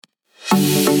You're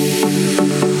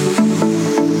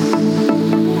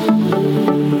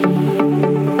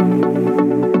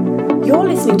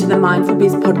listening to the Mindful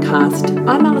Biz podcast.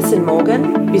 I'm Alison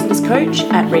Morgan, business coach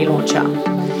at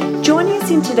Relauncher. Joining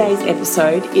us in today's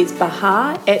episode is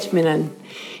Bahar Etminan.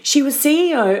 She was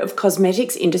CEO of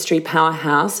cosmetics industry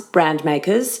powerhouse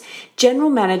Brandmakers, general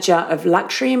manager of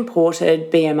luxury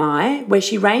imported BMI, where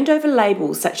she reigned over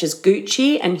labels such as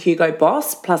Gucci and Hugo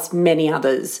Boss, plus many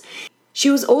others. She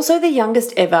was also the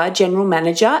youngest ever general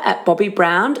manager at Bobbi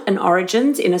Brown and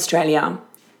Origins in Australia.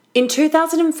 In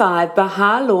 2005,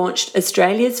 Bahar launched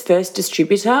Australia's first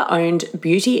distributor-owned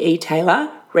beauty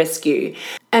e-tailer, Rescue,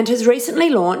 and has recently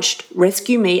launched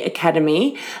Rescue Me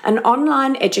Academy, an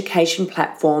online education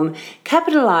platform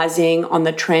capitalising on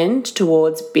the trend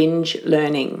towards binge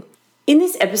learning. In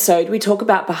this episode, we talk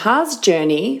about Bahar's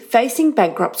journey, facing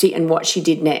bankruptcy and what she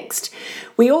did next.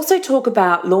 We also talk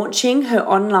about launching her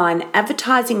online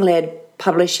advertising-led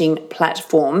publishing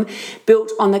platform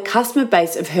built on the customer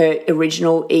base of her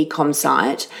original e-com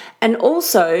site, and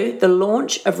also the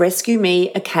launch of Rescue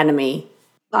Me Academy.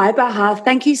 Hi, Bahar.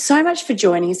 Thank you so much for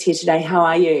joining us here today. How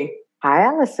are you? Hi,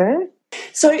 Alison.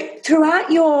 So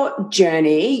throughout your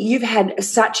journey, you've had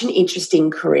such an interesting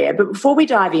career. But before we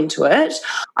dive into it,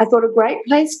 I thought a great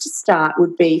place to start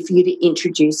would be for you to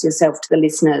introduce yourself to the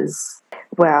listeners.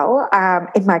 Well,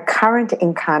 in my current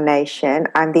incarnation,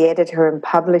 I'm the editor and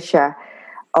publisher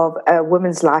of a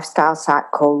women's lifestyle site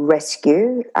called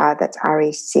Rescue. That's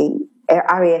RESCU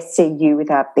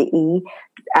without the E.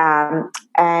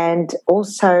 And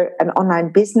also an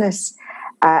online business,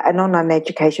 an online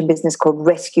education business called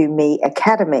Rescue Me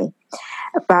Academy.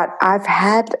 But I've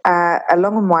had a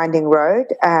long and winding road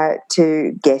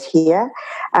to get here.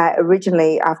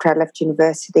 Originally, after I left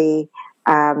university,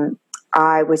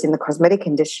 I was in the cosmetic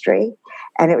industry,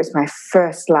 and it was my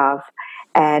first love.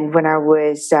 And when I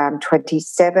was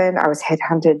 27, I was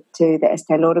headhunted to the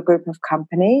Estee Lauder group of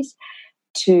companies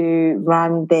to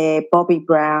run their Bobbi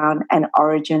Brown and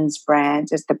Origins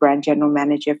brands as the brand general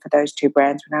manager for those two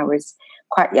brands when I was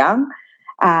quite young.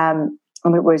 And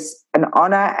it was an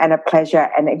honour and a pleasure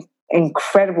and an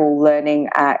incredible learning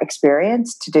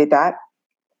experience to do that.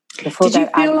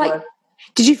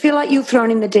 Did you feel like you were thrown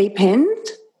in the deep end?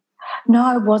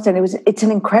 No, it wasn't. It's an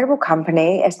incredible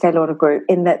company, Estee Lauder Group,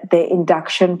 in that their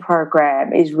induction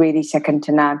program is really second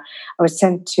to none. I was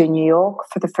sent to New York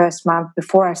for the first month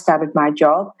before I started my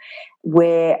job,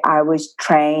 where I was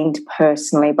trained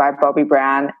personally by Bobbi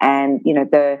Brown and,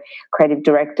 the creative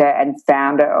director and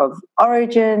founder of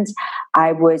Origins.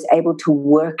 I was able to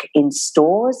work in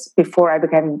stores before I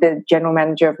became the general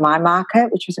manager of my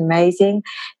market, which was amazing.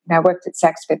 And I worked at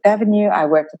Saks Fifth Avenue. I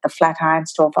worked at the Flatiron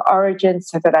store for Origins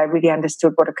so that I really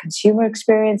understood what a consumer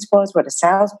experience was, what a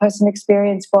salesperson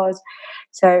experience was.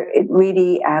 So it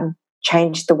really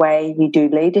change the way you do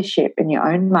leadership in your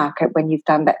own market when you've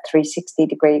done that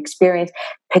 360-degree experience,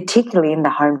 particularly in the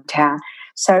hometown.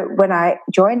 So when I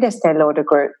joined Estee Lauder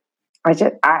Group, I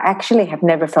actually have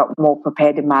never felt more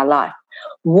prepared in my life.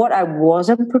 What I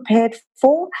wasn't prepared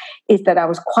for is that I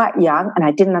was quite young and I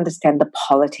didn't understand the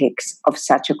politics of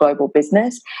such a global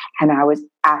business, and I was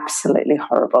absolutely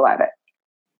horrible at it.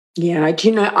 Yeah,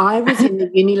 I was in the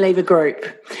Unilever group.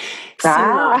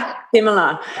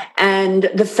 Similar. And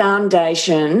the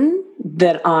foundation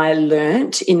that I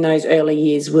learnt in those early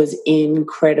years was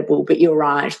incredible. But you're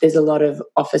right, there's a lot of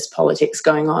office politics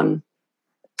going on.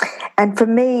 And for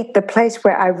me, the place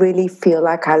where I really feel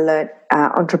like I learnt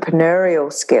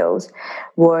entrepreneurial skills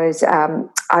was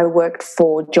I worked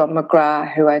for John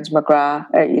McGrath, who owns McGrath,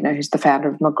 who's the founder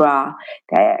of McGrath,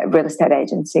 the real estate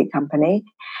agency company.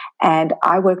 And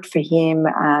I worked for him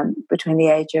between the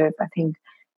age of, I think,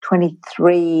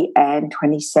 23 and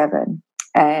 27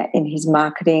 in his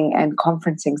marketing and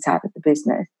conferencing side of the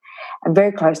business. I'm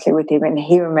very closely with him, and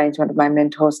he remains one of my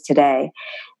mentors today.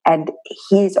 And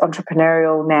his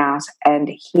entrepreneurial now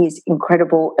and his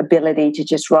incredible ability to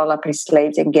just roll up his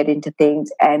sleeves and get into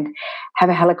things and have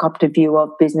a helicopter view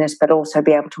of business, but also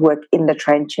be able to work in the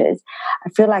trenches. I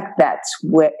feel like that's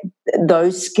where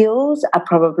those skills are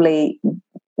probably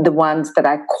the ones that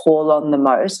I call on the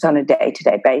most on a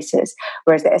day-to-day basis.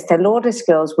 Whereas the Estee Lauder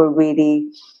skills were really,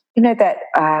 that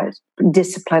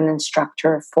discipline and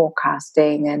structure of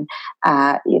forecasting and,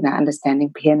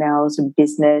 understanding P&Ls and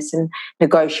business and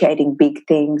negotiating big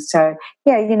things. So,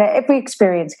 every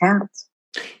experience counts.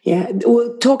 Yeah,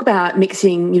 we'll talk about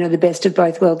mixing, the best of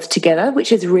both worlds together, which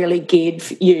has really geared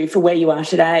you for where you are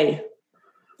today.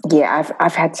 Yeah,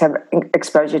 I've had some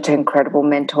exposure to incredible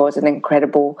mentors and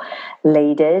incredible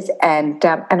leaders, and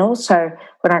also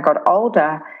when I got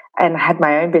older and had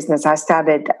my own business. I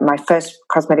started my first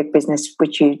cosmetic business,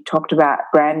 which you talked about,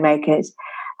 Brand Makers,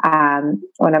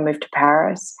 when I moved to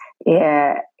Paris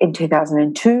in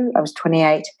 2002. I was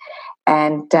 28,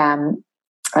 and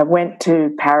I went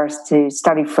to Paris to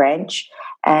study French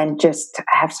and just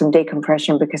have some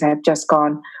decompression because I had just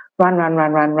gone run,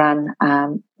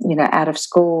 out of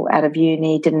school, out of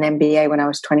uni, did an MBA when I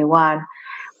was 21,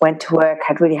 went to work,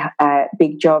 had really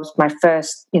big jobs. My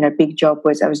first, big job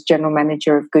was I was general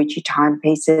manager of Gucci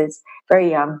timepieces, very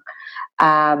young,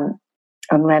 and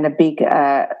ran a big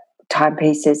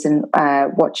timepieces and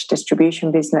watch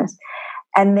distribution business.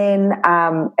 And then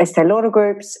Estee Lauder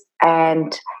Groups,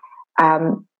 and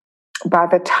by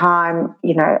the time,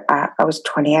 I was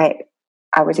 28,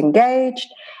 I was engaged.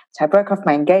 So I broke off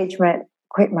my engagement,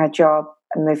 quit my job,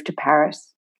 and moved to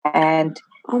Paris. And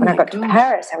when I got to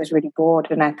Paris, I was really bored,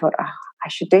 and I thought, I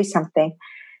should do something.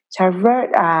 So I wrote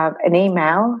an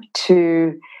email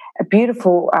to a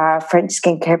beautiful French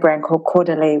skincare brand called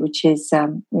Caudalie, which is,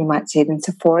 you might see it in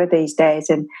Sephora these days.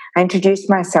 And I introduced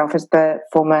myself as the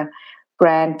former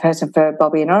brand person for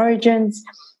Bobbi and Origins.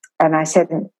 And I said,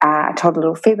 I told a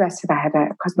little fib, I said I had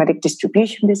a cosmetic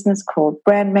distribution business called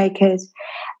Brand Makers.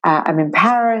 I'm in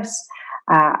Paris.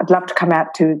 I'd love to come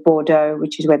out to Bordeaux,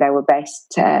 which is where they were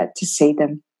based, to see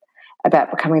them about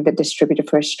becoming the distributor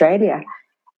for Australia.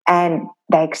 And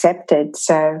they accepted.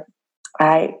 So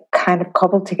I kind of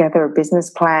cobbled together a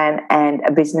business plan and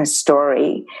a business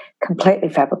story, completely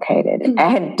fabricated.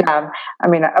 And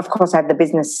of course, I had the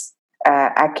business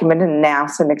acumen and now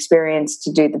some experience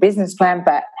to do the business plan,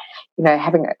 but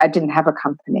I didn't have a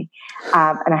company,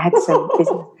 and I had some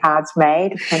business cards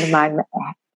made. A friend of mine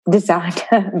designed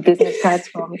business cards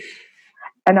for me,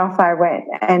 and off I went.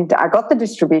 And I got the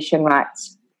distribution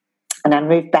rights, and I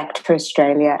moved back to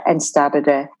Australia and started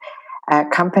a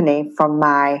company from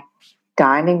my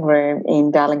dining room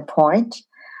in Darling Point.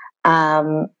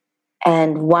 And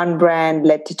one brand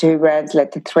led to two brands,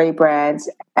 led to three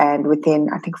brands, and within,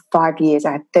 I think, 5 years,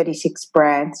 I had 36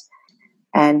 brands.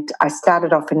 And I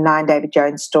started off in 9 David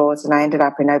Jones stores, and I ended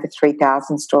up in over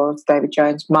 3,000 stores. David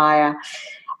Jones, Myer,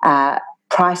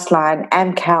 Priceline,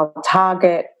 Amcal,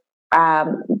 Target,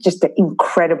 just an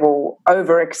incredible,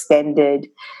 overextended,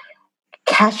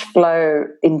 cash flow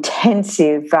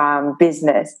intensive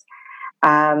business.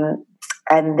 And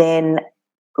then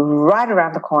right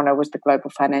around the corner was the global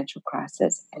financial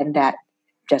crisis, and that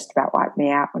just about wiped me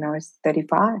out when I was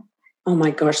 35. Oh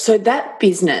my gosh. So that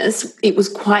business, it was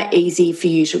quite easy for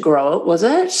you to grow it, was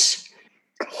it?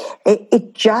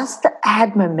 It just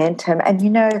had momentum. And,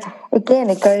 again,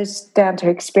 it goes down to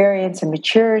experience and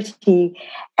maturity.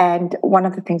 And one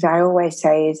of the things I always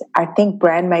say is I think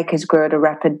Brand Makers grew at a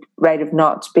rapid rate of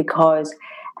knots because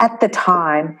at the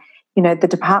time, the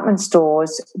department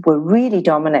stores were really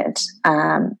dominant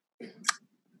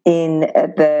in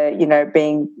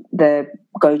being the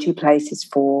go-to places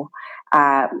for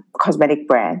cosmetic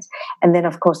brands. And then,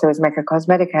 of course, there was Mecca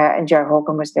Cosmetica, and Joe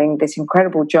Hawken was doing this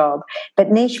incredible job. But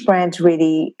niche brands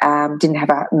really didn't have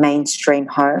a mainstream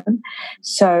home.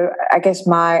 So I guess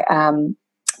my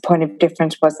point of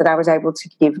difference was that I was able to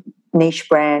give niche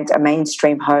brands a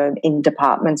mainstream home in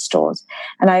department stores.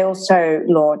 And I also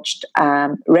launched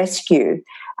Rescue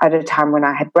at a time when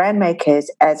I had Brand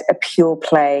Makers as a pure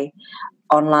play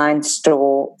online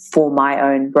store for my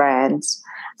own brands.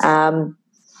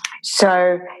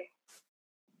 So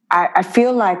I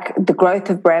feel like the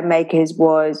growth of Brand Makers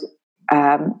was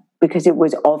because it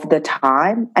was of the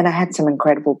time, and I had some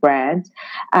incredible brands,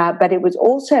 but it was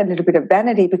also a little bit of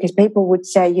vanity because people would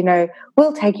say,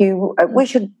 we'll take you, we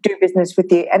should do business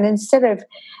with you. And instead of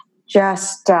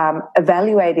just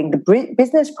evaluating the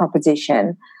business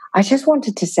proposition, I just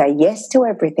wanted to say yes to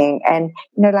everything. And,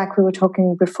 like we were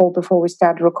talking before we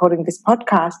started recording this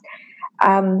podcast,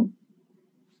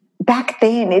 back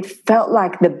then, it felt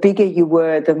like the bigger you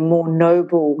were, the more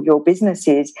noble your business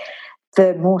is,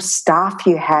 the more staff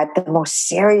you had, the more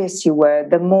serious you were,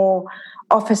 the more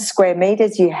office square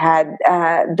meters you had,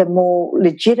 the more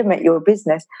legitimate your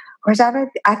business. Whereas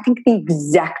I think the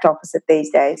exact opposite these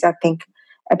days. I think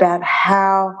about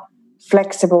how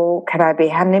flexible can I be,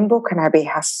 how nimble can I be,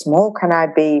 how small can I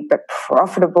be, but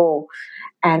profitable.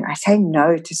 And I say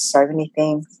no to so many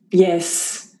things.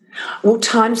 Yes. Well,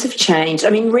 times have changed. I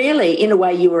mean, really, in a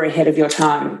way, you were ahead of your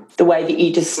time, the way that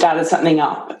you just started something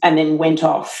up and then went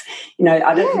off.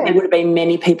 I don't think there would have been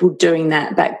many people doing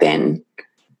that back then.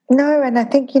 No, and I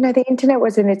think, the internet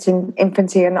was in its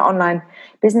infancy and online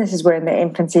businesses were in their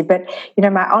infancy. But,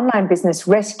 my online business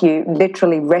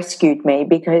literally rescued me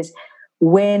because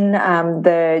when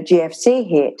the GFC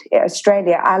hit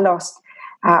Australia, I lost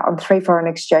on 3 foreign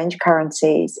exchange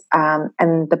currencies,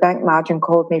 and the bank margin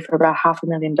called me for about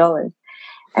 $500,000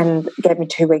 and gave me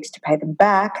 2 weeks to pay them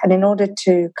back. And in order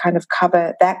to kind of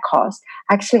cover that cost,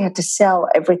 I actually had to sell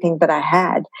everything that I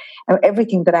had. And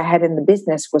everything that I had in the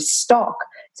business was stock.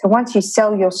 So once you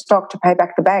sell your stock to pay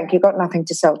back the bank, you've got nothing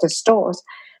to sell to stores.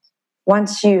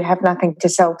 Once you have nothing to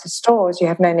sell to stores, you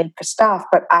have no need for staff,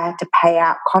 but I had to pay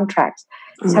out contracts.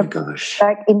 Oh my gosh.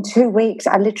 Like in 2 weeks,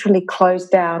 I literally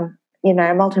closed down,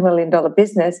 a multi-million-dollar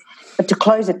business, but to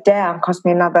close it down cost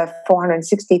me another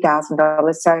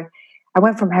 $460,000. So I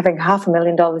went from having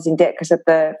 $500,000 in debt because of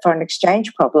the foreign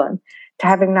exchange problem to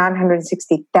having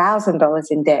 $960,000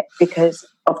 in debt because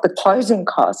of the closing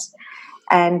costs.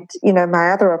 And,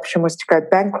 my other option was to go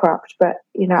bankrupt, but,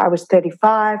 I was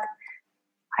 35.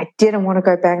 I didn't want to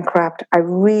go bankrupt. I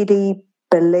really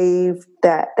believed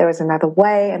that there was another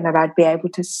way and that I'd be able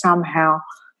to somehow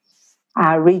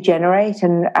regenerate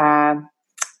and,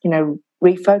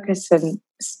 refocus and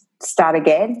start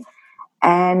again.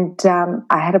 And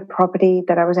I had a property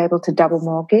that I was able to double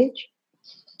mortgage.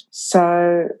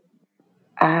 So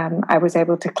I was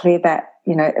able to clear that,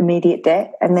 immediate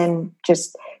debt and then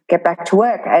just get back to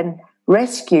work. And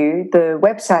Rescue, the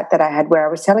website that I had where I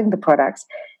was selling the products,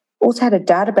 also had a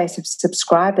database of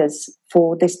subscribers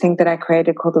for this thing that I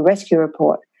created called the Rescue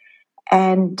Report.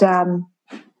 And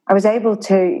I was able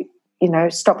to,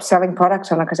 stop selling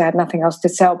products on it because I had nothing else to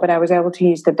sell, but I was able to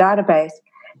use the database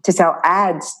to sell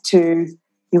ads to,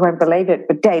 you won't believe it,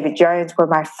 but David Jones were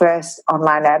my first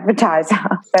online advertiser.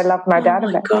 They loved my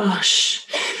database. Oh my gosh.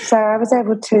 So I was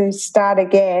able to start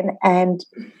again, and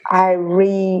I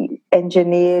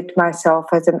re-engineered myself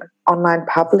as an online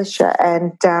publisher.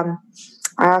 And I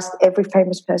asked every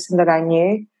famous person that I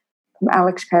knew, from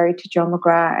Alex Perry to John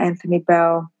McGrath, Anthony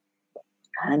Bell,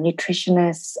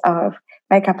 nutritionists,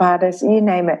 makeup artists, you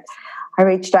name it. I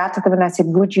reached out to them and I said,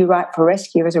 would you write for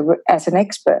Rescue as an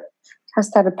expert? I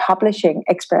started publishing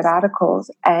expert articles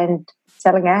and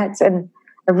selling ads. And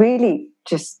I really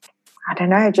just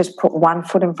put one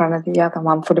foot in front of the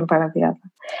other.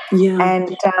 Yeah.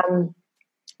 And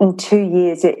in 2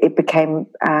 years, it became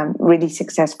really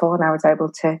successful, and I was able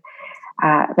to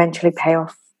eventually pay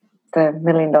off the $1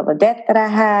 million debt that I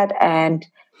had and,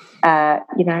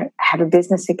 have a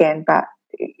business again. But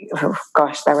oh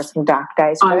gosh, there were some dark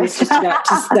days. I was just about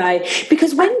to say,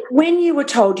 because when you were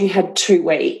told you had 2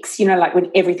 weeks, like when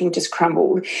everything just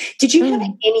crumbled, did you have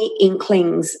any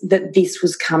inklings that this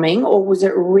was coming, or was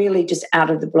it really just out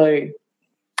of the blue?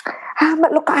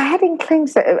 Look, I had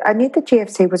inklings that I knew the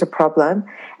GFC was a problem,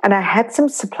 and I had some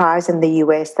supplies in the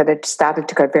US that had started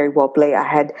to go very wobbly. I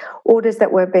had orders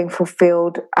that weren't being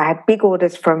fulfilled. I had big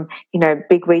orders from,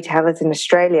 big retailers in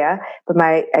Australia, but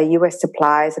my US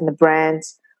suppliers and the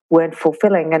brands weren't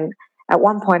fulfilling. And at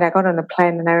one point I got on a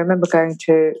plane and I remember going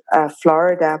to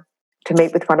Florida to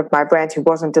meet with one of my brands who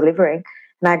wasn't delivering.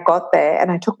 And I got there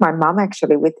and I took my mum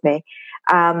actually with me.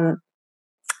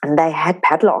 And they had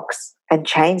padlocks and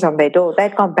chains on their door.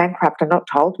 They'd gone bankrupt and not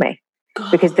told me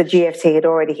because the GFC had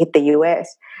already hit the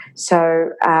US. So,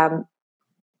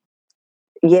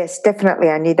 yes, definitely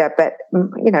I knew that. But,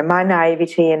 my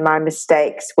naivety and my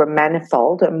mistakes were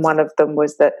manifold. And one of them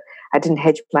was that I didn't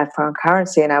hedge my foreign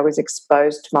currency and I was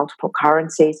exposed to multiple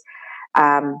currencies.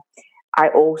 I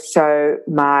also,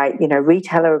 my,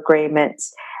 retailer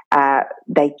agreements,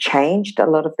 they changed a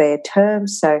lot of their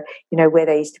terms. So, where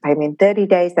they used to pay me in 30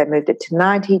 days, they moved it to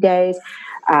 90 days.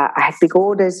 I had big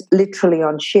orders literally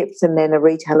on ships, and then a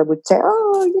retailer would say,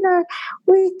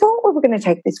 we thought we were going to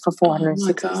take this for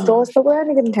 460 stores, but we're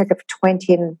only going to take it for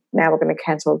 20 and now we're going to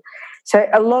cancel. So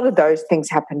a lot of those things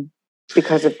happened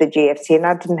because of the GFC, and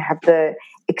I didn't have the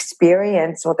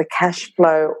experience or the cash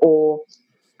flow or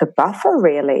the buffer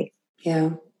really.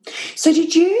 Yeah. So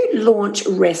did you launch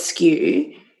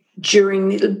Rescue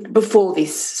before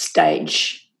this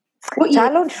stage? I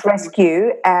launched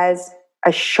Rescue as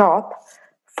a shop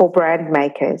for brand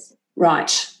makers.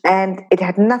 Right. And it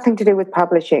had nothing to do with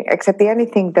publishing, except the only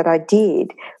thing that I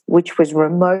did, which was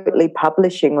remotely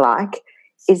publishing like,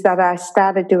 is that I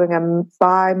started doing a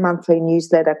bi-monthly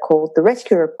newsletter called The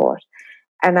Rescue Report.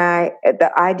 And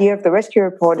the idea of The Rescue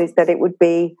Report is that it would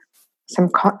be some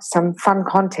fun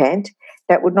content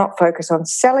that would not focus on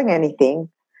selling anything,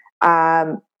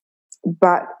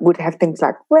 but would have things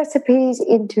like recipes,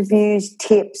 interviews,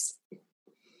 tips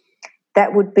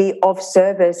that would be of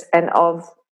service and of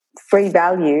free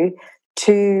value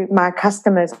to my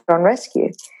customers on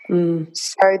Rescue.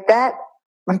 So that,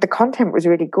 the content was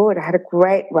really good. I had a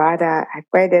great writer, I had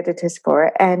great editors for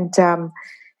it, and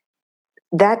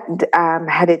that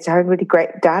had its own really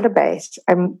great database.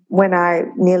 And when I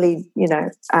nearly,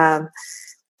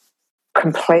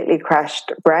 completely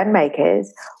crashed brand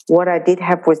makers, what I did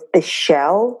have was the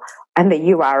shell and the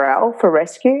URL for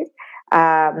rescue.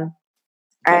 At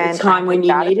the time when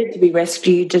you needed to be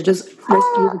rescued, to just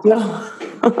rescue the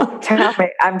girl. Tell me,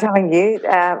 I'm telling you,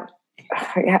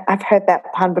 I've heard that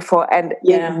pun before, and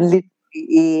it literally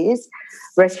is.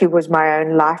 Rescue was my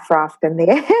own life raft in the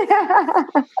air.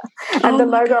 And the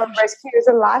logo of Rescue is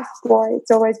a life buoy.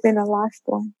 It's always been a life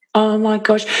buoy. Oh, my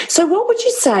gosh. So what would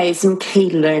you say some key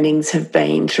learnings have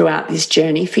been throughout this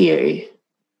journey for you?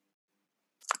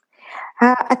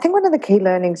 I think one of the key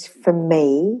learnings for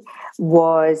me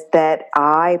was that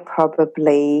I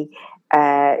probably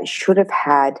should have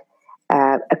had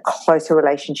a closer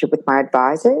relationship with my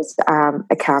advisors,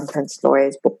 accountants,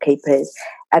 lawyers, bookkeepers,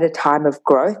 at a time of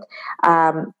growth.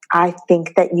 I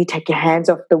think that you take your hands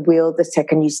off the wheel the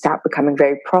second you start becoming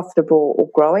very profitable or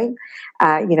growing.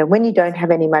 When you don't have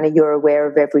any money, you're aware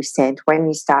of every cent. When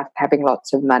you start having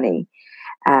lots of money,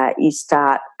 you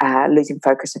start losing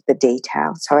focus of the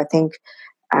detail. So I think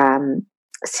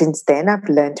since then I've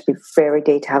learned to be very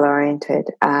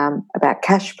detail-oriented about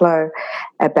cash flow,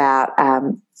 about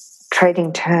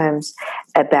trading terms,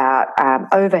 about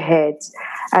overheads.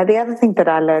 The other thing that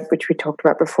I learned, which we talked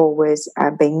about before, was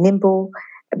being nimble,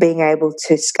 being able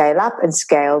to scale up and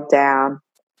scale down.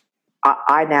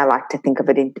 I now like to think of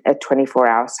it in a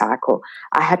 24-hour cycle.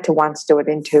 I had to once do it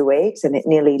in 2 weeks and it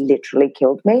nearly literally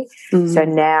killed me. So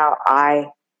now I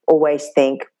always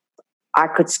think I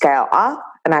could scale up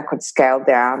and I could scale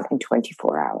down in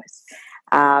 24 hours.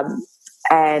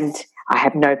 And I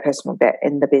have no personal debt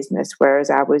in the business, whereas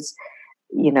I was,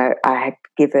 I had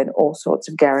given all sorts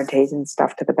of guarantees and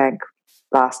stuff to the bank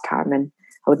last time, and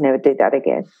I would never do that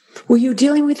again. Well, you're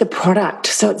dealing with the product,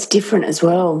 so it's different as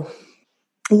well.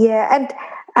 Yeah, and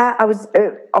I was,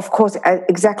 of course,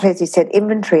 exactly as you said,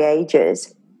 inventory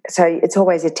ages, so it's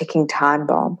always a ticking time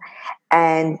bomb,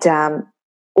 and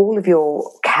all of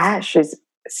your cash is,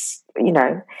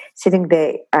 sitting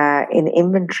there in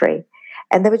inventory.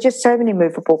 And there were just so many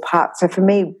movable parts. So for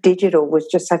me, digital was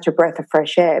just such a breath of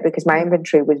fresh air because my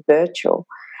inventory was virtual.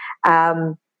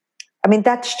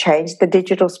 That's changed. The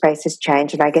digital space has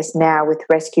changed. And I guess now with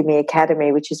Rescue Me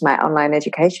Academy, which is my online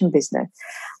education business,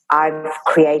 I've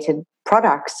created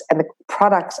products, and the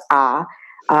products are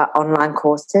online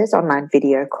courses, online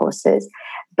video courses.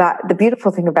 But the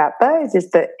beautiful thing about those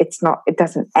is that it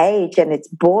doesn't age, and it's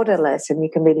borderless, and you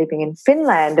can be living in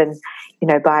Finland and,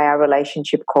 buy our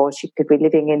relationship course. You could be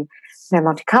living in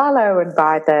Monte Carlo and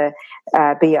buy the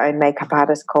Be Your Own Makeup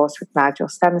Artist course with Nigel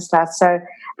Stanislas. So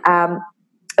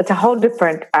it's a whole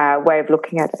different way of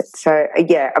looking at it. So,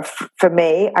 for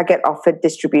me, I get offered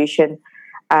distribution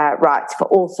rights for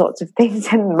all sorts of things,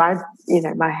 and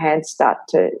my hands start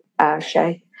to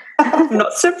shake. I'm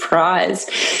not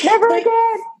surprised. Never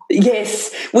again.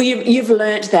 Yes. Well, you've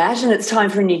learnt that, and it's time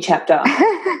for a new chapter.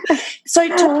 So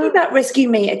talking about Rescue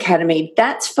Me Academy,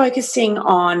 that's focusing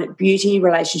on beauty,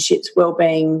 relationships,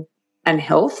 wellbeing and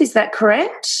health. Is that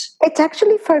correct? It's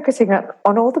actually focusing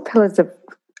on all the pillars of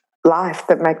life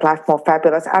that make life more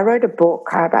fabulous. I wrote a book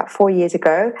about 4 years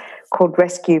ago called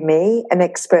Rescue Me, An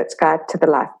Expert's Guide to the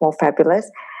Life More Fabulous.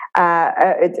 A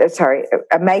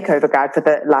makeover guide for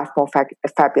the life more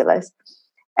fabulous.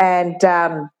 And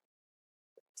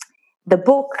the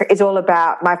book is all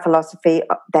about my philosophy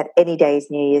that any day is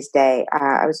New Year's Day.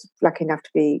 I was lucky enough to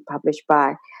be published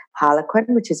by Harlequin,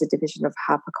 which is a division of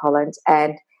HarperCollins,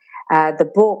 and the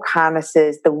book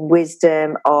harnesses the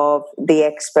wisdom of the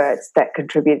experts that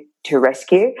contribute to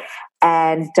Rescue,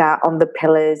 and on the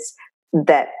pillars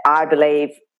that I believe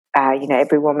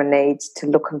every woman needs to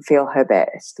look and feel her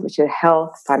best, which are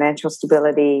health, financial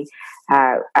stability,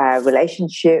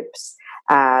 relationships,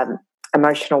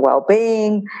 emotional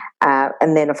well-being,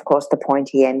 and then, of course, the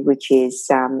pointy end, which is,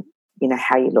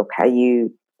 how you look, how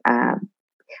you,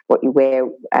 what you wear,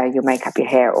 your makeup, your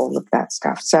hair, all of that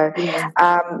stuff. So,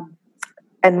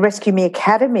 and Rescue Me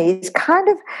Academy is kind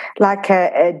of like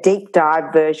a deep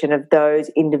dive version of those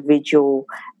individual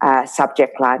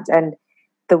subject lines. And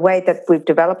the way that we've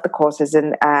developed the courses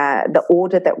and the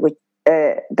order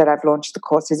that I've launched the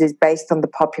courses is based on the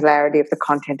popularity of the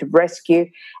content of Rescue,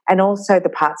 and also the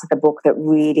parts of the book that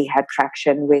really had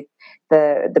traction with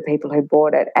the people who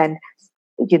bought it. And,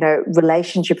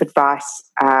 relationship advice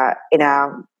in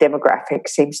our demographic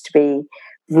seems to be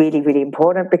really, really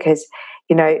important because,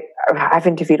 I've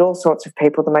interviewed all sorts of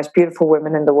people, the most beautiful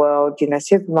women in the world,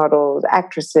 supermodels,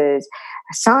 actresses,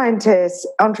 scientists,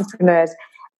 entrepreneurs,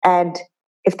 and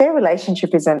if their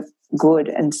relationship isn't good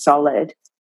and solid,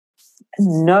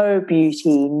 no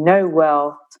beauty, no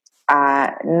wealth,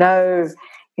 no,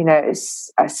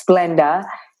 splendor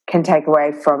can take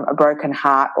away from a broken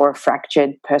heart or a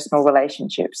fractured personal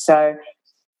relationship. So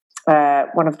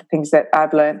one of the things that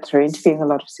I've learned through interviewing a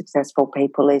lot of successful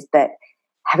people is that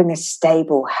having a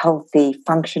stable, healthy,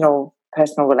 functional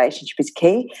personal relationship is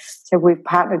key. So we've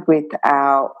partnered with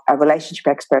a relationship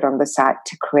expert on the site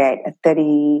to create a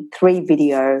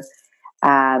 33-video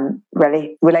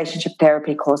relationship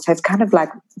therapy course. So it's kind of like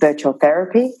virtual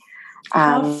therapy.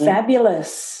 How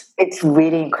fabulous. It's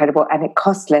really incredible, and it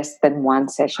costs less than one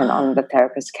session on the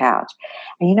therapist's couch.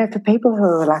 And, for people who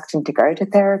are reluctant to go to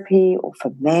therapy, or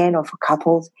for men or for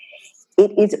couples,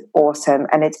 it is awesome.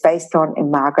 And it's based on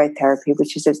imago therapy,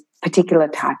 which is a particular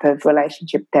type of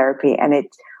relationship therapy, and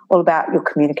it's all about your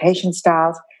communication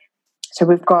styles. So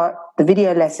we've got the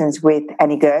video lessons with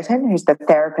Annie Girton, who's the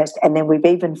therapist, and then we've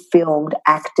even filmed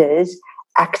actors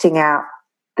acting out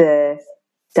the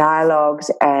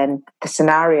dialogues and the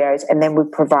scenarios, and then we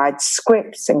provide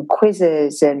scripts and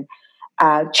quizzes and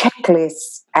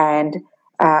checklists and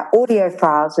audio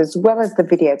files as well as the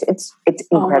videos. It's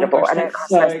incredible. Oh my gosh,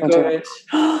 that's so good.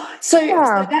 So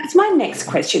that's my next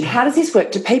question. How does this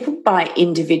work? Do people buy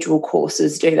individual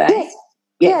courses, do they? Yes.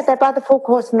 Yeah, they buy the full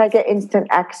course and they get instant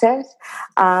access.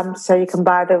 So you can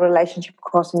buy the relationship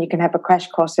course and you can have a crash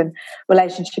course in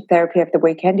relationship therapy over the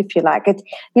weekend if you like it.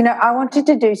 I wanted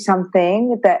to do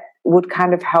something that would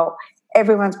kind of help.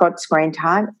 Everyone's got screen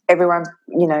time. Everyone's,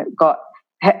 got,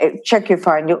 check your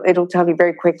phone. It'll tell you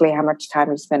very quickly how much time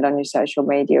you spend on your social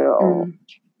media or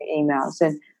emails.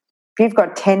 And if you've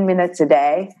got 10 minutes a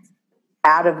day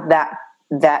out of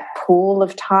that pool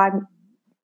of time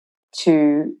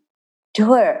to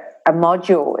do a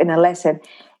module in a lesson,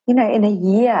 in a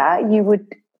year you will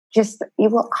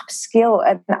upskill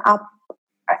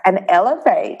and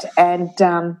elevate and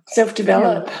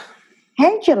self-develop.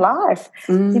 Change your life.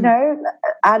 Learn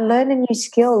a new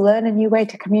skill, learn a new way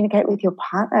to communicate with your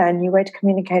partner, a new way to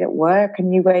communicate at work, a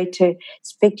new way to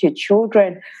speak to your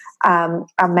children. Our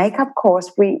makeup course,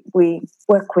 we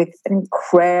work with an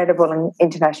incredible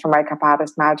international makeup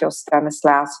artist, Nigel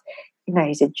Stanislaus.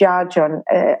 He's a judge on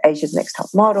Asia's Next Top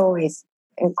Model. He's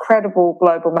an incredible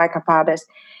global makeup artist.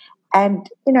 And,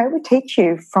 we teach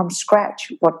you from scratch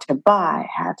what to buy,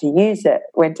 how to use it,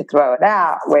 when to throw it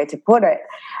out, where to put it,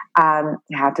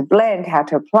 how to blend, how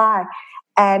to apply.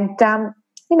 And, 10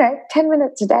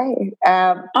 minutes a day.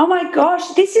 Oh, my gosh,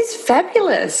 this is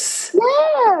fabulous.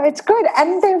 Yeah, it's good.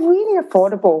 And they're really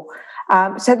affordable.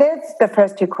 So there's the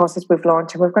first 2 courses we've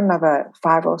launched, and we've got another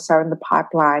 5 or so in the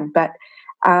pipeline. But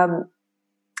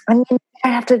and you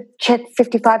don't have to check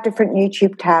 55 different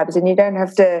YouTube tabs, and you don't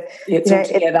have to. It's all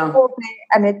together.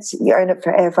 And you own it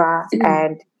forever.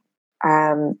 And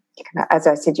as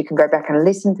I said, you can go back and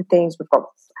listen to things. We've got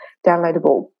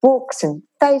downloadable books and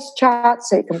face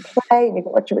charts, so you can play and you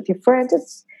can watch it with your friends.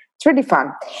 It's really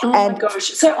fun. Oh my gosh!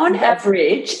 So on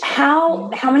average,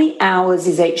 how many hours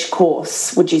is each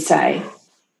course? Would you say?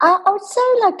 I would say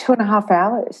like 2.5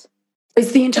 hours.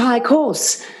 It's the entire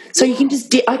course. So you can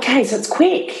just okay, so it's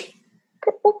quick.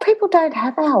 Well, people don't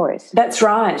have hours. That's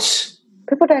right.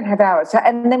 People don't have hours. So,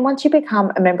 and then once you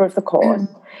become a member of the course,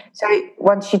 so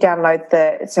once you download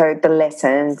the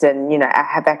lessons and,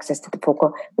 have access to the full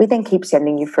course, we then keep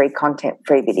sending you free content,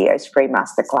 free videos, free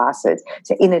masterclasses.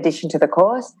 So in addition to the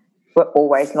course, we're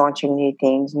always launching new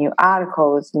things, new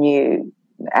articles, new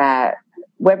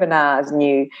webinars,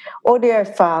 new audio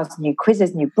files, new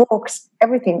quizzes, new books,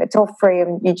 everything. It's all free,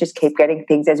 and you just keep getting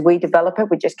things. As we develop it,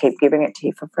 we just keep giving it to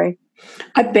you for free.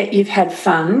 I bet you've had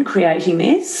fun creating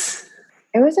this.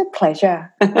 It was a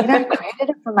pleasure. I created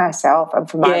it for myself and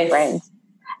for my friends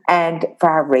and for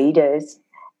our readers.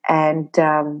 And,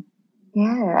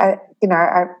 I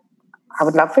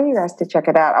would love for you guys to check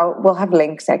it out. We'll have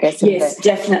links, I guess, in the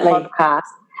definitely. podcast.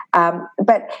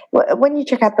 But when you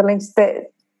check out the links,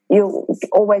 you'll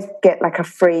always get like a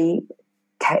free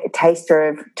taster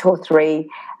of 2 or 3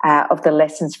 of the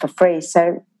lessons for free.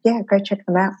 So, go check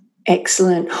them out.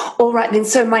 Excellent. All right, then.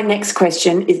 So my next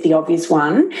question is the obvious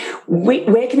one.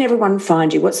 Where can everyone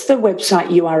find you? What's the website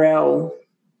URL?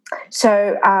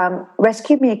 So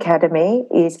Rescue Me Academy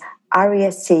is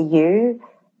RESCU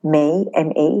me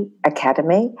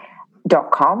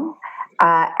academy.com.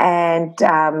 And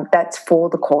that's for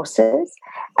the courses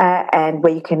and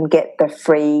where you can get the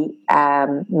free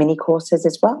mini courses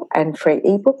as well and free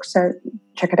ebooks. So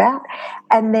check it out.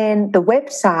 And then the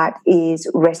website is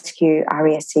rescu.com.au.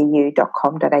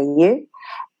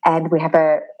 And we have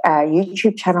a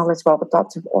YouTube channel as well with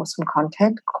lots of awesome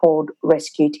content called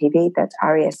Rescue TV. That's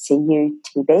RESCU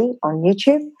TV on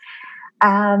YouTube.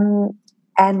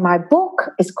 And my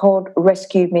book is called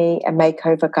Rescue Me, a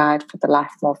Makeover Guide for the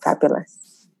Life More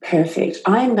Fabulous. Perfect.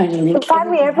 I am going to link. You can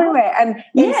find me everywhere. And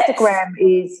yes. Instagram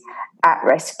is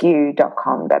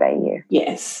 @rescue.com.au.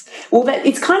 Yes. Well,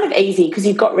 it's kind of easy because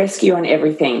you've got rescue on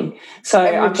everything. So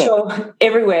I'm sure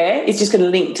everywhere is just going to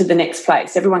link to the next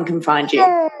place. Everyone can find you.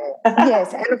 Yeah.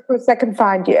 Yes, and of course they can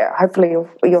find you. Hopefully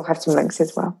you'll have some links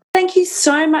as well. Thank you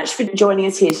so much for joining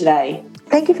us here today.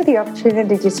 Thank you for the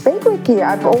opportunity to speak with you.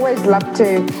 I've always loved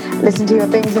to listen to your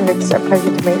things, and it's a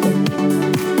pleasure to meet you.